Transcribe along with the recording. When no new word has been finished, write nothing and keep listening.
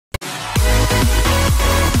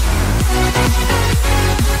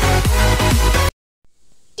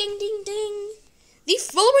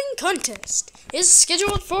contest is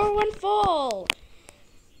scheduled for one fall.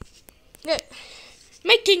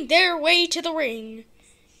 Making their way to the ring,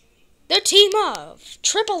 the team of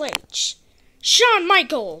Triple H, Shawn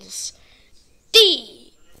Michaels,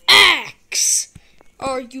 DX.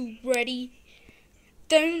 Are you ready?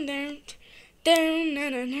 Dun, dun, dun,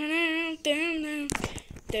 dun, dun, dun, dun,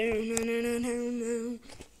 dun, dun, dun, dun.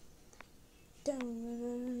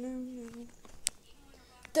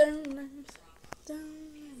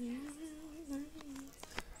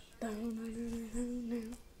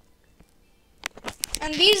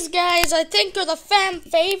 And these guys, I think, are the fan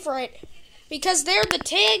favorite because they're the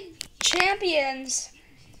tag champions.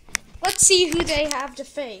 Let's see who they have to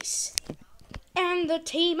face. And the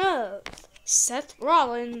team of Seth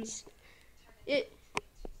Rollins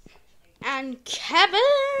and Kevin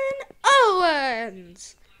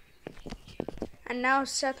Owens. And now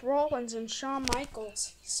Seth Rollins and Shawn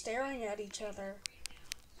Michaels staring at each other.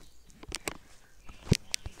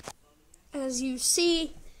 As you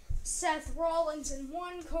see, Seth Rollins in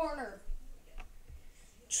one corner,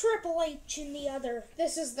 Triple H in the other.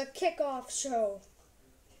 This is the kickoff show.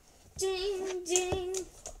 Ding, ding.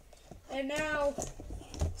 And now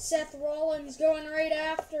Seth Rollins going right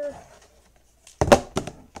after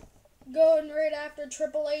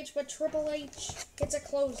Triple H, but Triple H gets a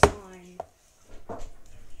clothesline.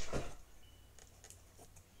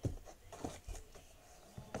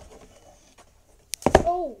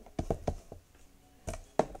 Oh!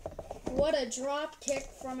 What a drop kick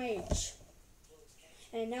from H.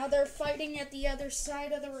 And now they're fighting at the other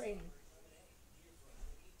side of the ring.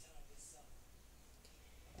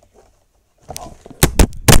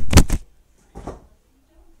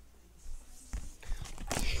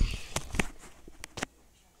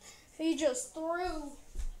 He just threw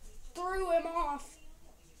him off.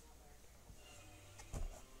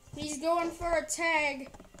 He's going for a tag.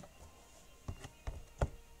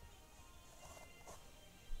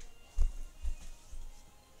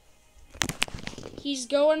 He's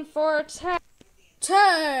going for a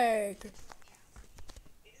tag.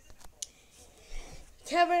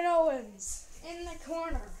 Kevin Owens in the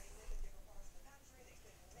corner.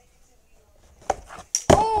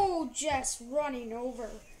 Oh, just running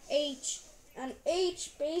over H. And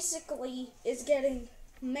H basically is getting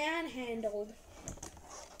manhandled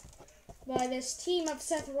by this team of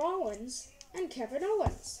Seth Rollins and Kevin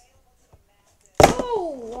Owens.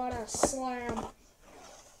 Oh, what a slam.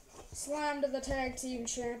 Slam to the tag team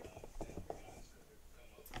champ.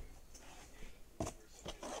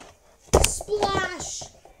 Splash!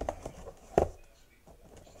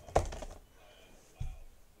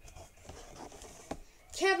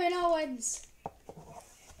 Kevin Owens.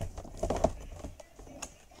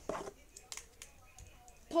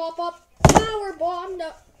 Pop up power bomb.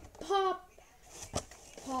 No, pop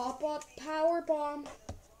up power bomb.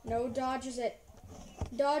 No, dodges it.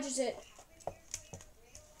 Dodges it.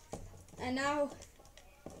 And now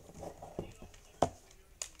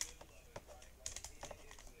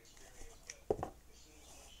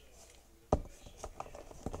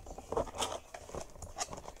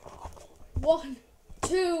one,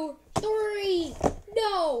 two, three.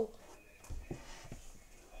 No.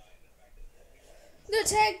 The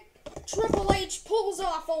tag Triple H pulls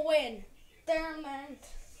off a win.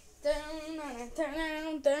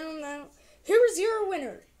 Here's your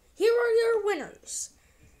winner. Here are your winners.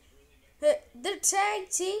 The tag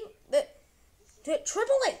team, the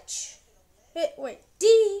Triple H,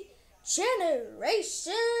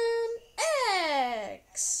 D-Generation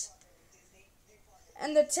X.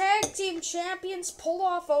 And the tag team champions pull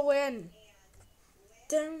off a win.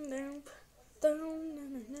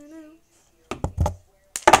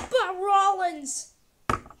 But Rollins,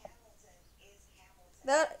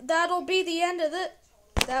 that'll be the end of it.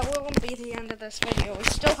 That won't be the end of this video. We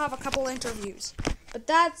still have a couple interviews. But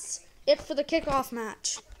that's it for the kickoff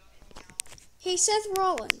match. Hey, Seth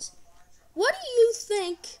Rollins, what do you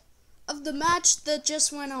think of the match that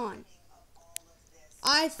just went on?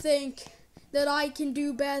 I think that I can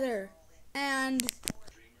do better. And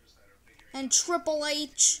Triple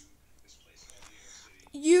H,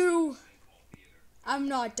 I'm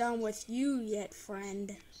not done with you yet,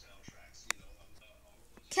 friend.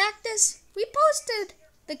 Cactus, we posted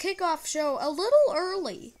the kickoff show a little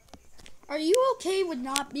early. Are you okay with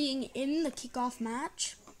not being in the kickoff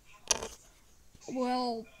match?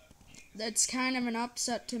 Well, that's kind of an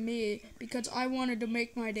upset to me because I wanted to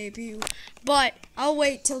make my debut. But I'll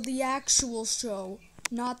wait till the actual show,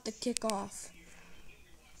 not the kickoff.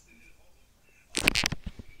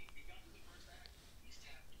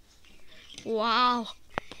 Wow,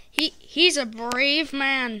 he's a brave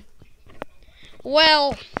man.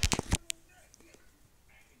 Well,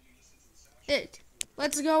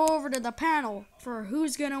 let's go over to the panel for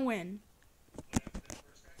who's gonna win.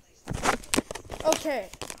 Okay,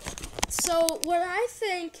 so what I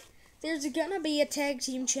think, there's gonna be a tag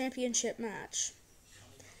team championship match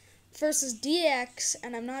versus DX,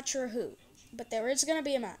 and I'm not sure who, but there is gonna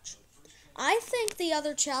be a match. I think the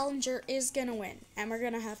other challenger is gonna win, and we're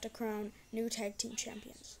gonna have to crown new tag team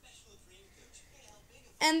champions.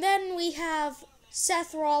 And then we have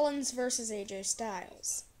Seth Rollins versus AJ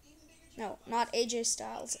Styles. No, not AJ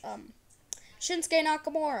Styles. Shinsuke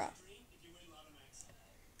Nakamura.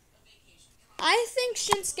 I think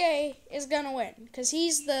Shinsuke is gonna win because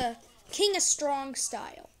he's the king of strong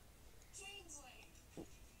style.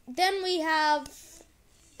 Then we have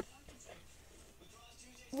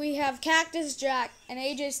Cactus Jack and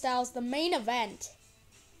AJ Styles, the main event.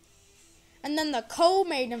 And then the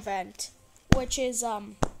co-main event, which is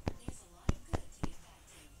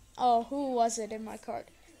who was it in my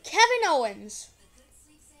card? Kevin Owens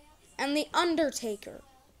and The Undertaker.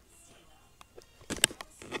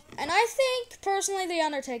 And I think, personally, The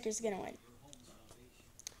Undertaker's going to win.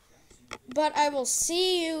 But I will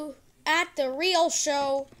see you at the real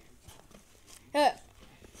show.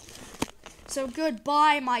 So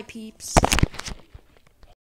goodbye, my peeps.